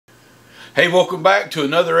Hey, welcome back to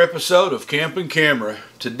another episode of Camping Camera.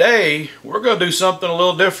 Today, we're going to do something a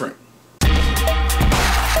little different.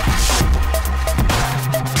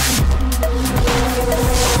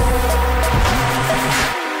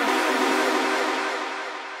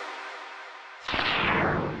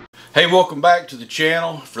 Hey, welcome back to the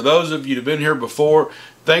channel. For those of you that have been here before,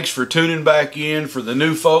 thanks for tuning back in. For the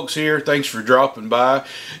new folks here, thanks for dropping by.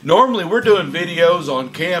 Normally we're doing videos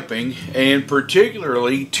on camping, and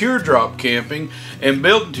particularly teardrop camping and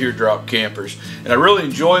building teardrop campers. And I really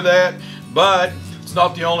enjoy that, but it's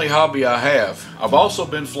not the only hobby I have. I've also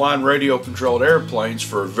been flying radio controlled airplanes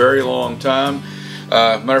for a very long time.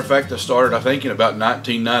 Matter of fact, I started, I think, in about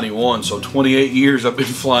 1991, so 28 years I've been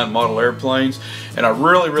flying model airplanes, and I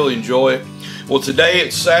really enjoy it. Well, today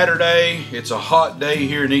it's Saturday. It's a hot day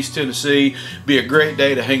here in East Tennessee. Be a great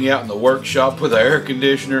day to hang out in the workshop with an air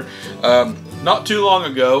conditioner. Not too long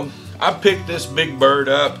ago, I picked this big bird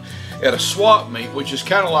up at a swap meet, which is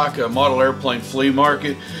kind of like a model airplane flea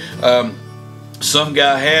market. Some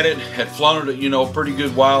guy had flown it, a pretty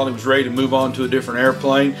good while, and he was ready to move on to a different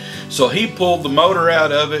airplane. So he pulled the motor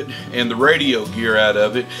out of it and the radio gear out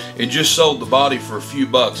of it and just sold the body for a few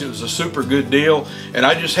bucks. It was a super good deal, and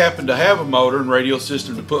I just happened to have a motor and radio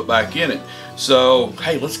system to put back in it. So,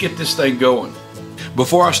 hey, let's get this thing going.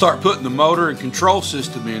 Before I start putting the motor and control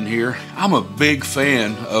system in here, I'm a big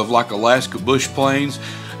fan of like Alaska bush planes.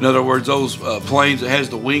 In other words, those planes that has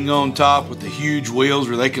the wing on top with the huge wheels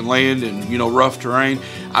where they can land in, rough terrain.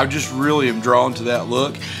 I just really am drawn to that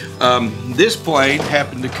look. This plane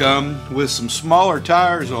happened to come with some smaller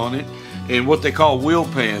tires on it and what they call wheel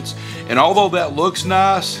pants. And although that looks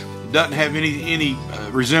nice, it doesn't have any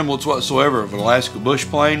resemblance whatsoever of an Alaska bush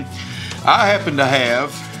plane. I happen to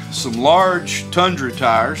have some large Tundra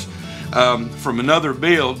tires from another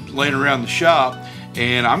build laying around the shop,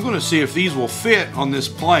 and I'm going to see if these will fit on this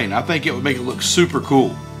plane. I think it would make it look super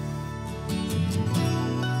cool.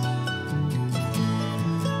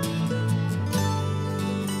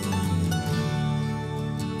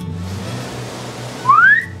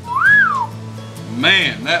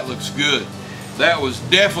 Man, that looks good. That was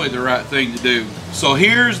definitely the right thing to do. So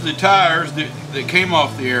here's the tires that came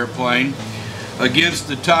off the airplane against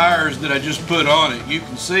the tires that I just put on it. You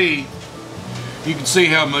can see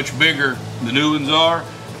how much bigger the new ones are.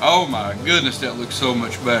 Oh my goodness, that looks so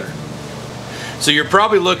much better. So you're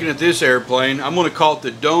probably looking at this airplane, I'm going to call it the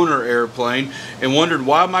donor airplane, and wondering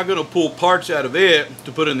why am I going to pull parts out of it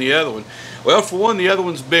to put in the other one. Well, for one, the other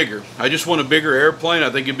one's bigger. I just want a bigger airplane. I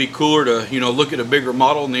think it'd be cooler to look at a bigger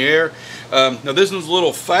model in the air. Now this one's a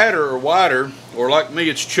little fatter or wider, or like me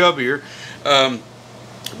it's chubbier,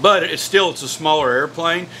 but it's a smaller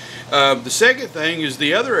airplane. The second thing is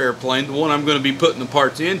the other airplane, the one I'm going to be putting the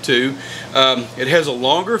parts into. It has a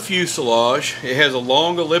longer fuselage. It has a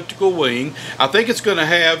long elliptical wing. I think it's going to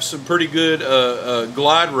have some pretty good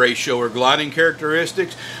glide ratio or gliding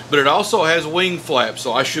characteristics, but it also has wing flaps,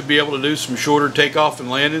 so I should be able to do some shorter takeoff and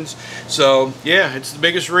landings. So yeah, it's the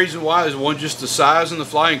biggest reason why is one, just the size and the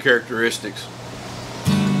flying characteristics.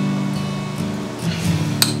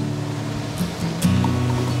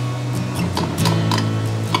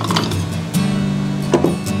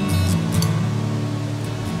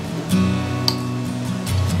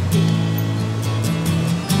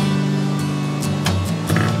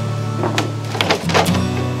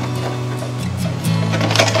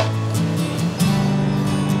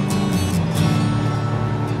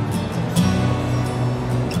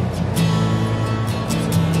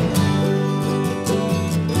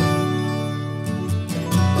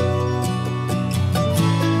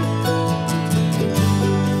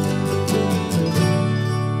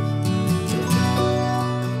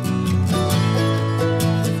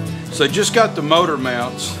 So I just got the motor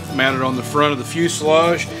mounts mounted on the front of the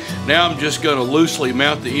fuselage. Now I'm just going to loosely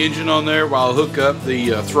mount the engine on there while I hook up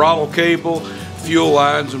the throttle cable, fuel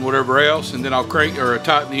lines, and whatever else, and then I'll crank or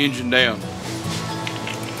tighten the engine down.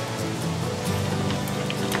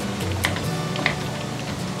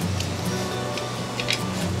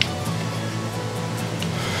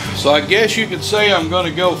 So I guess you could say I'm going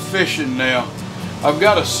to go fishing now. I've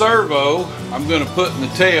got a servo I'm going to put in the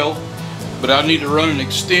tail, but I need to run an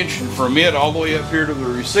extension from it all the way up here to the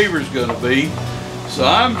receiver's going to be. So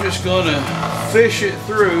I'm just going to fish it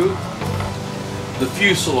through the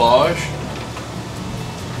fuselage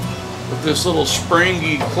with this little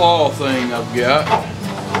springy claw thing I've got.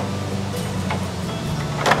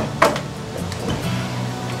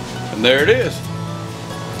 And there it is.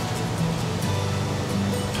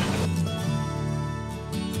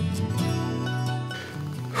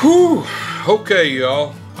 Whew. Okay,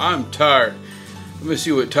 y'all. I'm tired. Let me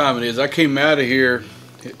see what time it is. I came out of here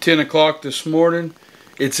at 10 o'clock this morning.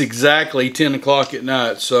 It's exactly 10 o'clock at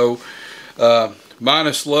night. So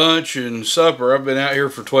minus lunch and supper, I've been out here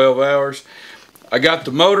for 12 hours. I got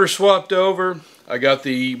the motor swapped over. I got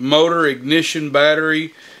the motor ignition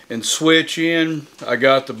battery and switch in. I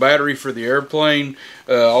got the battery for the airplane,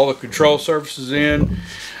 all the control surfaces in.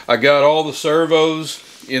 I got all the servos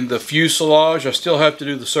in the fuselage. I still have to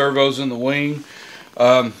do the servos in the wing.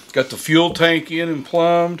 Got the fuel tank in and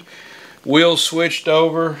plumbed. Wheels switched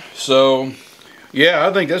over. So yeah,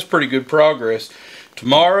 I think that's pretty good progress.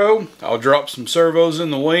 Tomorrow I'll drop some servos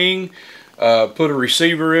in the wing, put a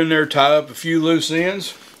receiver in there, tie up a few loose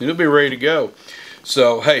ends, and it'll be ready to go.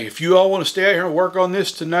 So hey, if you all want to stay out here and work on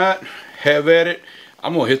this tonight, have at it.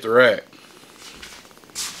 I'm gonna hit the rack.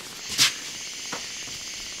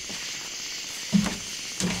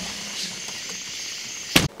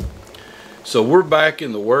 So we're back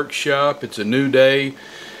in the workshop. It's a new day,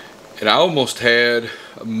 and I almost had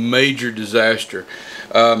a major disaster.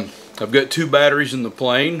 I've got two batteries in the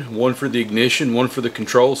plane, one for the ignition, one for the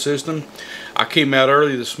control system. I came out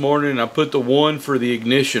early this morning and I put the one for the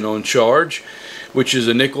ignition on charge, which is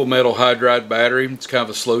a nickel metal hydride battery. It's kind of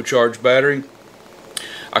a slow charge battery.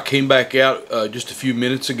 I came back out just a few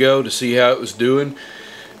minutes ago to see how it was doing.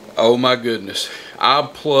 Oh my goodness. I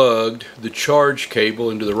plugged the charge cable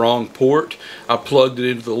into the wrong port. I plugged it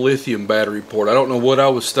into the lithium battery port. I don't know what I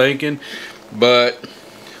was thinking, but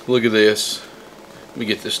look at this. Let me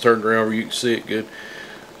get this turned around where you can see it good.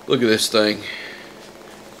 Look at this thing.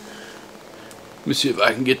 Let me see if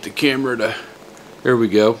I can get the camera to... There we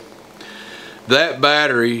go. That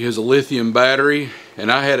battery is a lithium battery, and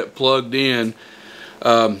I had it plugged in.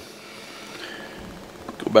 Go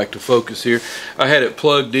back to focus here. I had it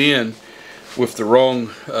plugged in with the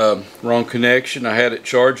wrong connection. I had it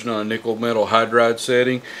charging on a nickel metal hydride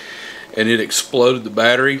setting, and it exploded the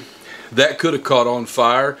battery. That could have caught on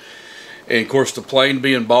fire, and of course the plane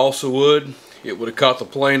being balsa wood, it would have caught the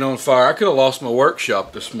plane on fire. I could have lost my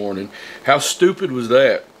workshop this morning. How stupid was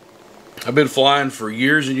that? I've been flying for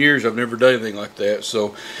years and years. I've never done anything like that.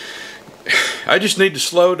 So I just need to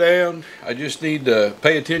slow down. I just need to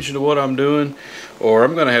pay attention to what I'm doing, or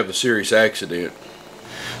I'm going to have a serious accident.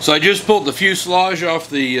 So I just pulled the fuselage off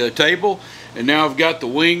the table, and now I've got the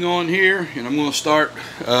wing on here, and I'm going to start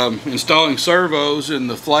installing servos in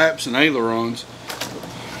the flaps and ailerons.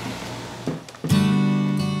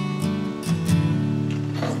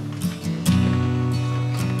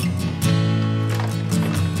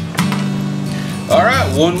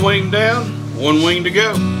 Alright, one wing down, one wing to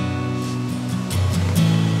go.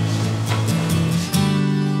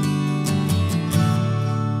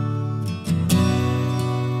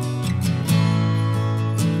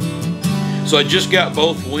 So I just got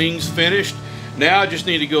both wings finished. Now I just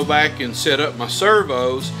need to go back and set up my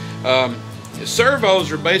servos.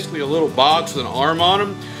 Servos are basically a little box with an arm on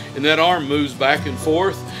them, and that arm moves back and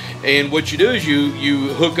forth. And what you do is you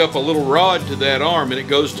hook up a little rod to that arm, and it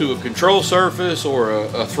goes to a control surface or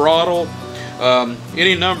a throttle,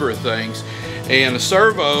 any number of things. And a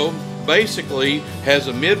servo basically has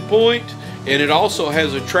a midpoint, and it also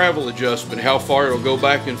has a travel adjustment, how far it'll go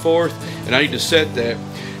back and forth, and I need to set that.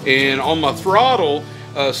 And on my throttle,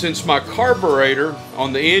 since my carburetor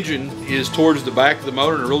on the engine is towards the back of the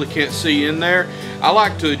motor and I really can't see in there, I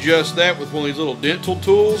like to adjust that with one of these little dental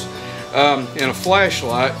tools and a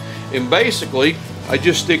flashlight. And basically I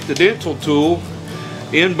just stick the dental tool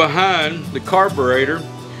in behind the carburetor,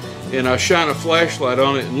 and I shine a flashlight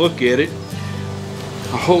on it and look at it.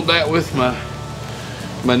 I hold that with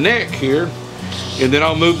my neck here, and then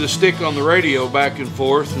I'll move the stick on the radio back and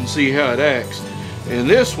forth and see how it acts. And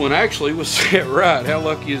this one actually was set right. How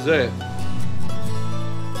lucky is that?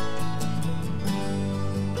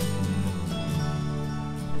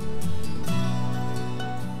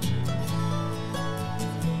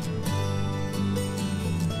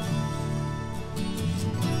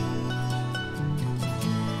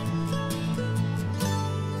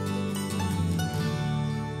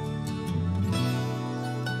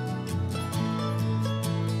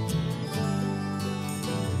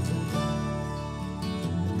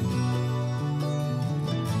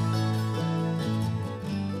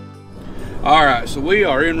 Alright, so we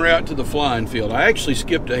are en route to the flying field. I actually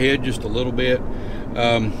skipped ahead just a little bit.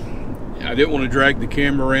 I didn't want to drag the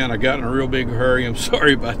camera around. I got in a real big hurry. I'm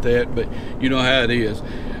sorry about that, but you know how it is.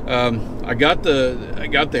 I got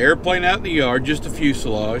the airplane out in the yard, just a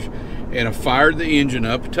fuselage, and I fired the engine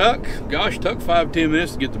up. It took 5-10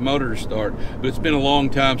 minutes to get the motor to start, but it's been a long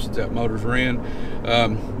time since that motor's ran.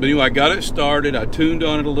 But anyway, I got it started. I tuned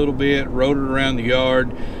on it a little bit, rode it around the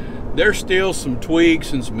yard. There's still some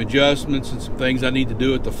tweaks and some adjustments and some things I need to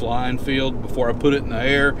do at the flying field before I put it in the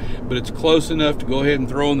air, but it's close enough to go ahead and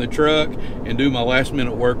throw in the truck and do my last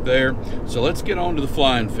minute work there. So let's get on to the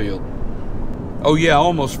flying field. Oh yeah, I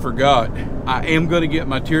almost forgot. I am going to get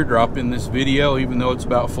my teardrop in this video, even though it's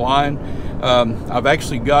about flying. I've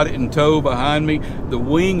actually got it in tow behind me. The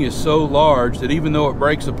wing is so large that even though it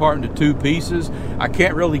breaks apart into two pieces, I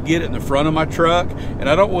can't really get it in the front of my truck, and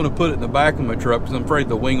I don't want to put it in the back of my truck because I'm afraid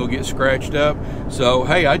the wing will get scratched up. So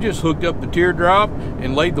hey, I just hooked up the teardrop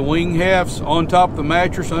and laid the wing halves on top of the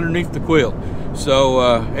mattress underneath the quilt. So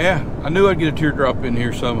yeah, I knew I'd get a teardrop in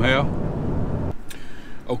here somehow.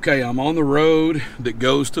 Okay, I'm on the road that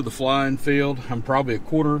goes to the flying field. I'm probably a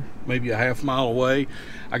quarter, maybe a half mile away.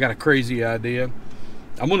 I got a crazy idea.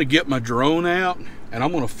 I'm gonna get my drone out and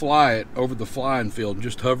I'm gonna fly it over the flying field and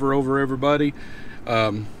just hover over everybody,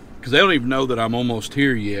 because they don't even know that I'm almost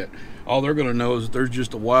here yet. All they're gonna know is that there's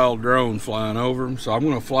just a wild drone flying over them. So I'm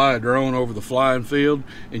gonna fly a drone over the flying field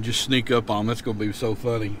and just sneak up on them. That's gonna be so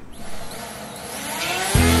funny.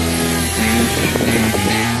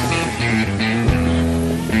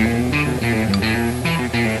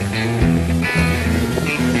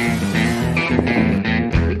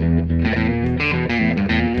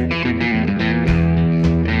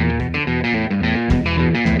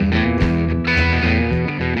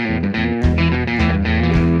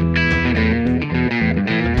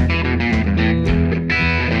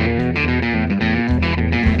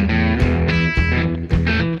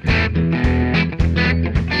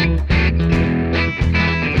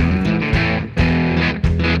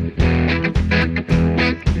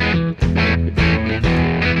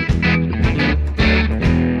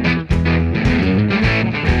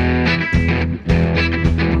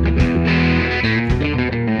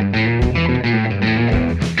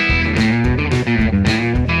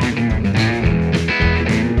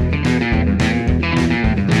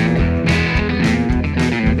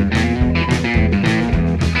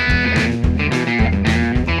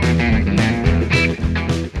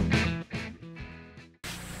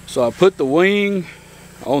 So I put the wing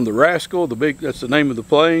on the Rascal, that's the name of the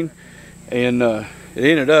plane, and it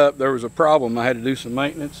ended up, there was a problem. I had to do some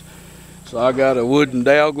maintenance. So I got a wooden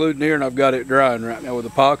dowel glued in here and I've got it drying right now with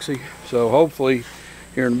epoxy. So hopefully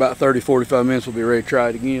here in about 30-45 minutes we'll be ready to try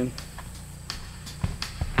it again.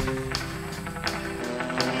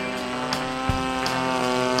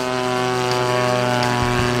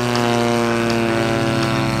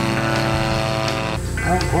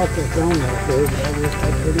 I don't know what that's on there for, but I just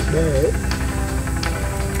put it back.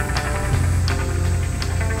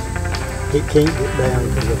 It can't get down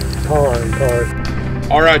to the tar and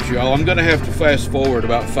tar. All right, y'all, I'm gonna have to fast forward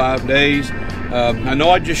about 5 days. I know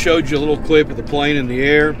I just showed you a little clip of the plane in the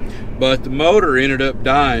air, but the motor ended up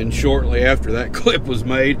dying shortly after that clip was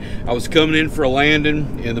made. I was coming in for a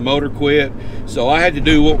landing and the motor quit, so I had to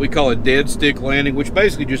do what we call a dead stick landing, which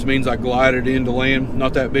basically just means I glided into land.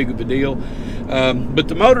 Not that big of a deal, but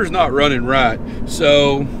the motor's not running right.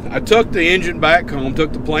 So I took the engine back home,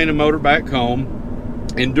 took the plane and motor back home,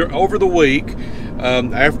 and over the week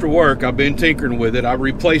after work I've been tinkering with it. I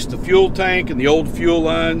replaced the fuel tank and the old fuel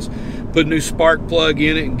lines, put a new spark plug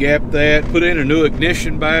in it and gapped that, put in a new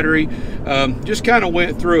ignition battery, just kind of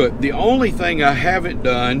went through it. The only thing I haven't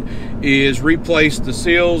done is replace the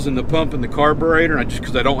seals and the pump and the carburetor, just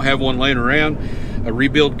because I don't have one laying around, a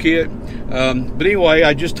rebuild kit. But anyway,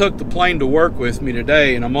 I just took the plane to work with me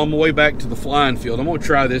today and I'm on my way back to the flying field. I'm going to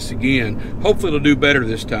try this again. Hopefully it'll do better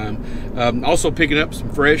this time. Also picking up some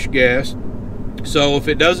fresh gas. So if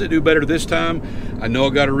it doesn't do better this time, I know I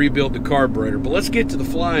got to rebuild the carburetor. But let's get to the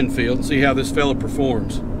flying field and see how this fella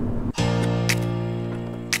performs.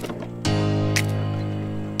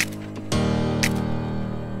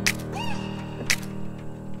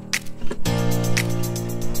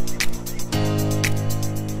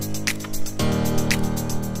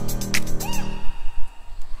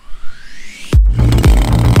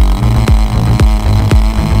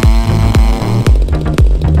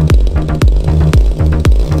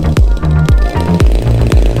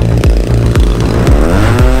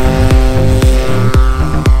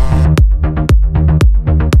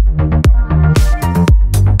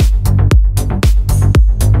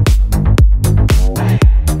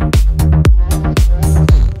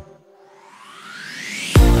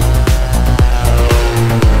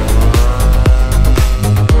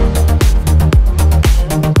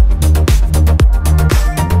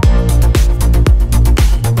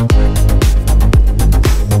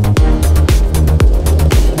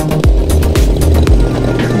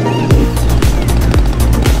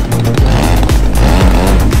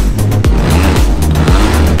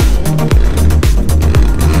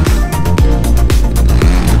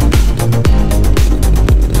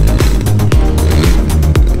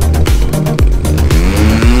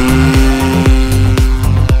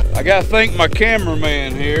 gotta thank my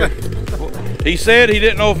cameraman here. He said he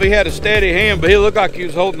didn't know if he had a steady hand, but he looked like he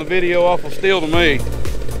was holding the video awful still to me.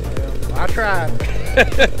 Well, I tried.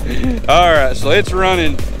 All right, so it's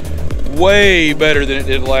running way better than it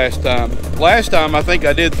did last time. Last time I think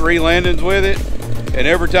I did 3 landings with it, and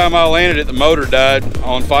every time I landed it, the motor died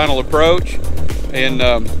on final approach. And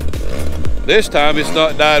this time it's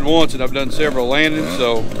not died once, and I've done several landings,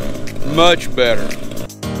 so much better.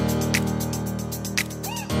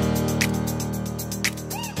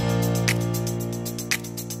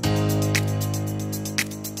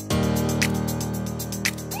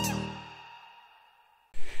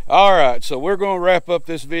 All right, so we're going to wrap up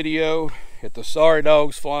this video at the Sorry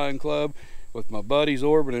Dogs Flying Club with my buddies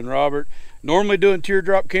Orban and Robert. Normally doing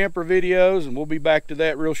teardrop camper videos, and we'll be back to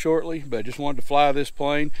that real shortly, but I just wanted to fly this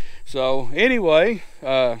plane. So anyway,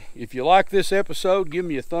 if you like this episode, give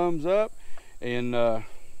me a thumbs up. And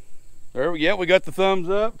there we go, we got the thumbs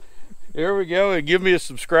up. There we go, and give me a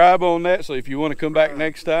subscribe on that, so if you want to come back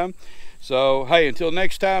next time. So, hey, until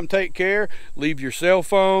next time, take care. Leave your cell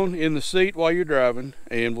phone in the seat while you're driving,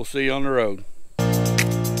 and we'll see you on the road.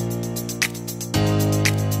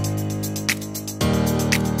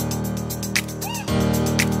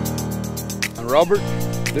 And Robert,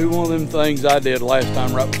 do one of them things I did last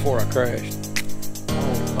time right before I crashed.